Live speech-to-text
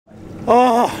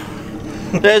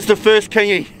There's the first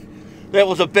kingy. That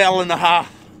was a bell and a half.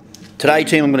 Today,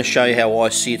 team, I'm going to show you how I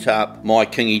set up my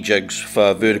kingy jigs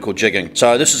for vertical jigging.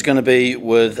 So this is going to be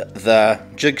with the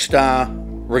Jigstar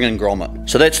ring and grommet.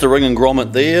 So that's the ring and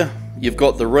grommet there. You've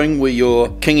got the ring where your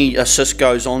kingy assist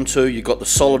goes onto. You've got the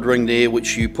solid ring there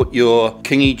which you put your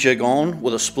kingy jig on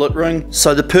with a split ring.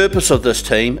 So the purpose of this,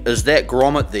 team, is that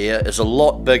grommet there is a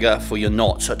lot bigger for your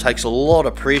knot. So it takes a lot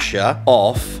of pressure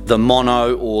off the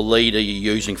mono or leader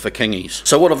you're using for kingies.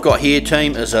 So what I've got here,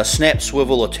 team, is a snap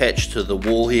swivel attached to the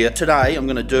wall here. Today I'm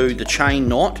going to do the chain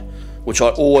knot, which I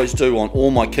always do on all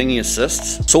my kingy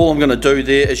assists. So all I'm going to do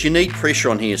there is you need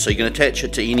pressure on here, so you can attach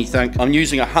it to anything. I'm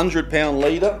using a 100-pound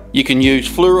leader. You can use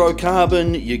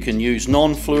fluorocarbon, you can use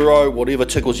non-fluoro, whatever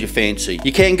tickles your fancy.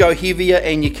 You can go heavier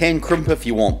and you can crimp if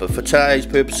you want, but for today's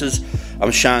purposes,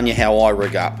 I'm showing you how I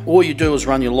rig up. All you do is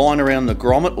run your line around the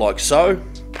grommet like so,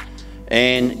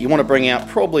 and you want to bring out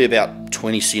probably about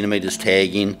 20 centimeters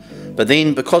tag in. But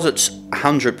then because it's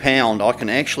 100-pound, I can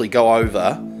actually go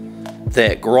over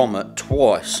that grommet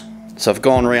twice. So I've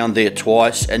gone around there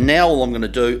twice, and now all I'm going to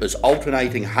do is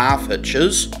alternating half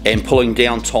hitches and pulling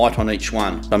down tight on each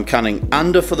one. I'm cutting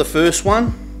under for the first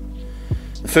one.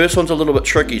 The first one's a little bit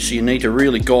tricky, so you need to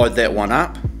really guide that one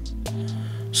up.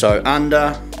 So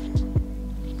under,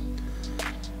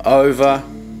 over,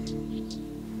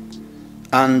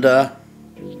 under,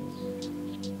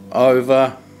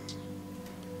 over,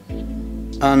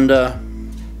 under,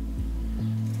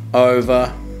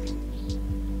 over,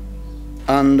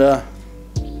 under,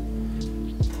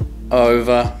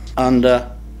 over,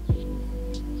 under,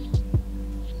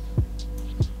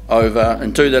 over,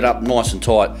 and do that up nice and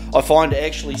tight. I find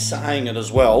actually saying it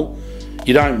as well,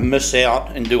 you don't miss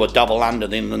out and do a double under,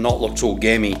 then the knot looks all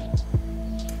gammy.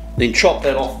 Then chop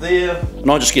that off there,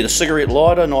 and I just get a cigarette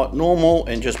lighter, not normal,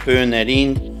 and just burn that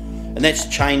end. And that's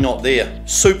the chain knot there.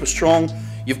 Super strong.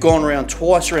 You've gone around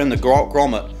twice around the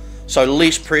grommet, so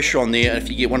less pressure on there. If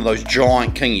you get one of those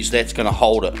giant kingies, that's going to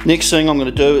hold it. Next thing I'm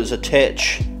going to do is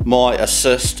attach my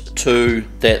assist to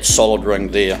that solid ring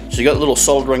there. So you got a little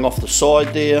solid ring off the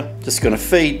side there. Just going to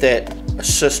feed that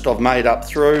assist I've made up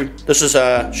through. This is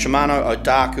a Shimano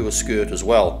Odaku skirt as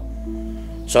well.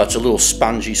 So it's a little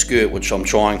spongy skirt, which I'm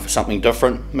trying for something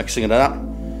different, mixing it up.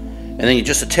 And then you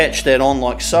just attach that on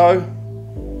like so.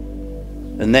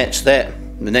 And that's that.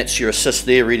 And that's your assist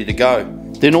there, ready to go.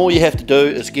 Then all you have to do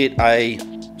is get a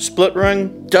split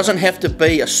ring. Doesn't have to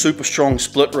be a super strong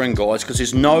split ring, guys, because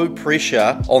there's no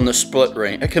pressure on the split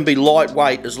ring. It can be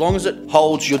lightweight as long as it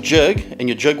holds your jig and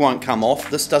your jig won't come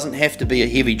off. This doesn't have to be a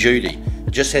heavy duty.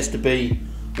 It just has to be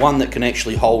one that can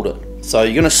actually hold it. So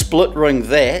you're going to split ring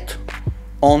that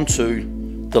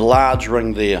onto the large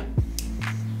ring there.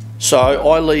 So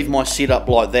I leave my setup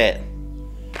like that,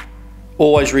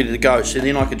 always ready to go. So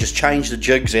then I can just change the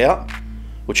jigs out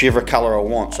whichever color I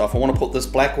want. So if I want to put this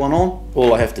black one on,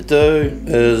 all I have to do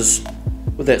is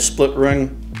with that split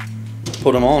ring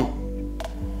put them on,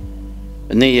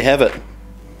 and there you have it.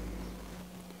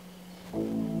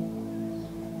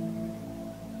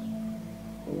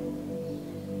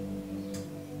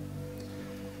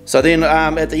 So then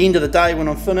at the end of the day when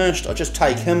I'm finished, I just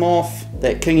take him off,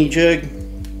 that kingy jig,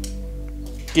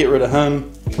 get rid of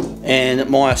him, and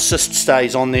my assist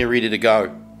stays on there ready to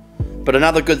go. But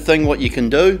another good thing what you can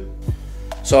do,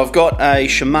 so I've got a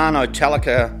Shimano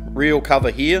Telica reel cover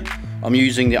here. I'm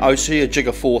using the Osea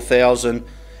Jigger 4000,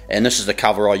 and this is the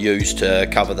cover I use to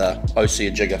cover the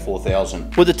Osea Jigger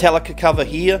 4000. With the Telica cover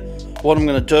here, what I'm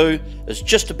going to do is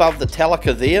just above the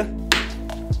Telica there,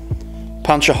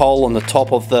 punch a hole in the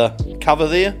top of the cover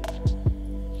there.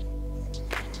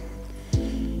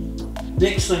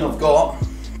 Next thing I've got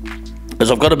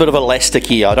is I've got a bit of elastic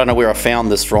here. I don't know where I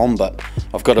found this from, but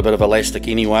I've got a bit of elastic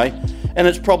anyway, and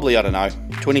it's probably, I don't know,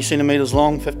 20 centimeters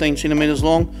long, 15 centimeters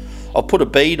long. I'll put a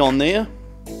bead on there,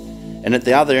 and at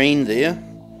the other end there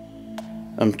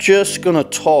I'm just going to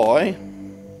tie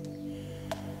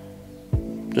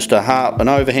just an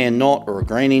overhand knot or a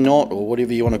granny knot or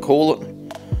whatever you want to call it.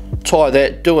 Tie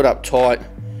that, do it up tight.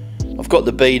 I've got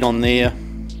the bead on there,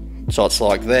 so it's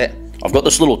like that. I've got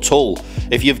this little tool.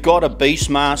 If you've got a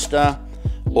Beastmaster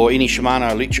or any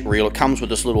Shimano electric reel, it comes with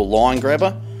this little line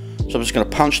grabber. So I'm just going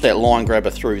to punch that line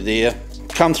grabber through there,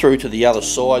 come through to the other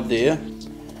side there,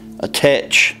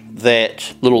 attach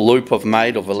that little loop I've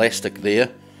made of elastic there,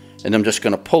 and I'm just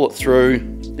going to pull it through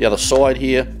the other side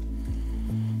here.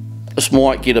 This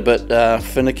might get a bit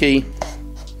finicky,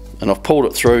 and I've pulled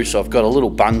it through, so I've got a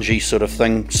little bungee sort of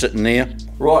thing sitting there.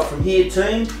 Right, from here,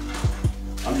 team,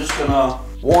 I'm just going to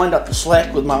wind up the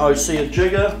slack with my Osea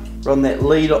jigger, run that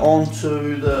leader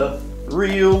onto the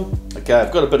reel. Okay,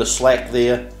 I've got a bit of slack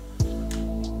there.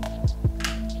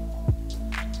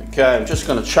 Okay, I'm just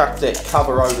going to chuck that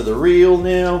cover over the reel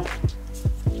now.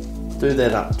 Do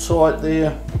that up tight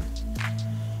there.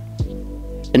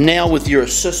 And now with your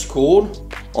assist cord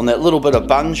on that little bit of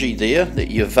bungee there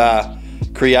that you've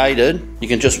created, you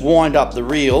can just wind up the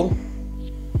reel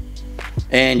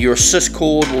and your assist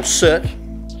cord will sit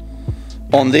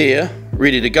on there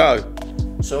ready to go.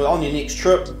 So on your next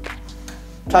trip,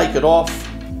 take it off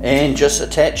and just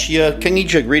attach your kingy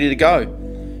jig ready to go.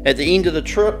 At the end of the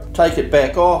trip, take it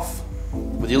back off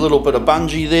with your little bit of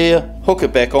bungee there, hook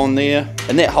it back on there,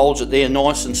 and that holds it there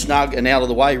nice and snug and out of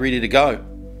the way, ready to go.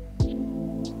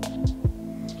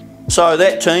 So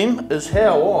that, team, is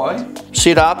how I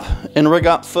set up and rig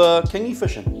up for kingy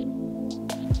fishing.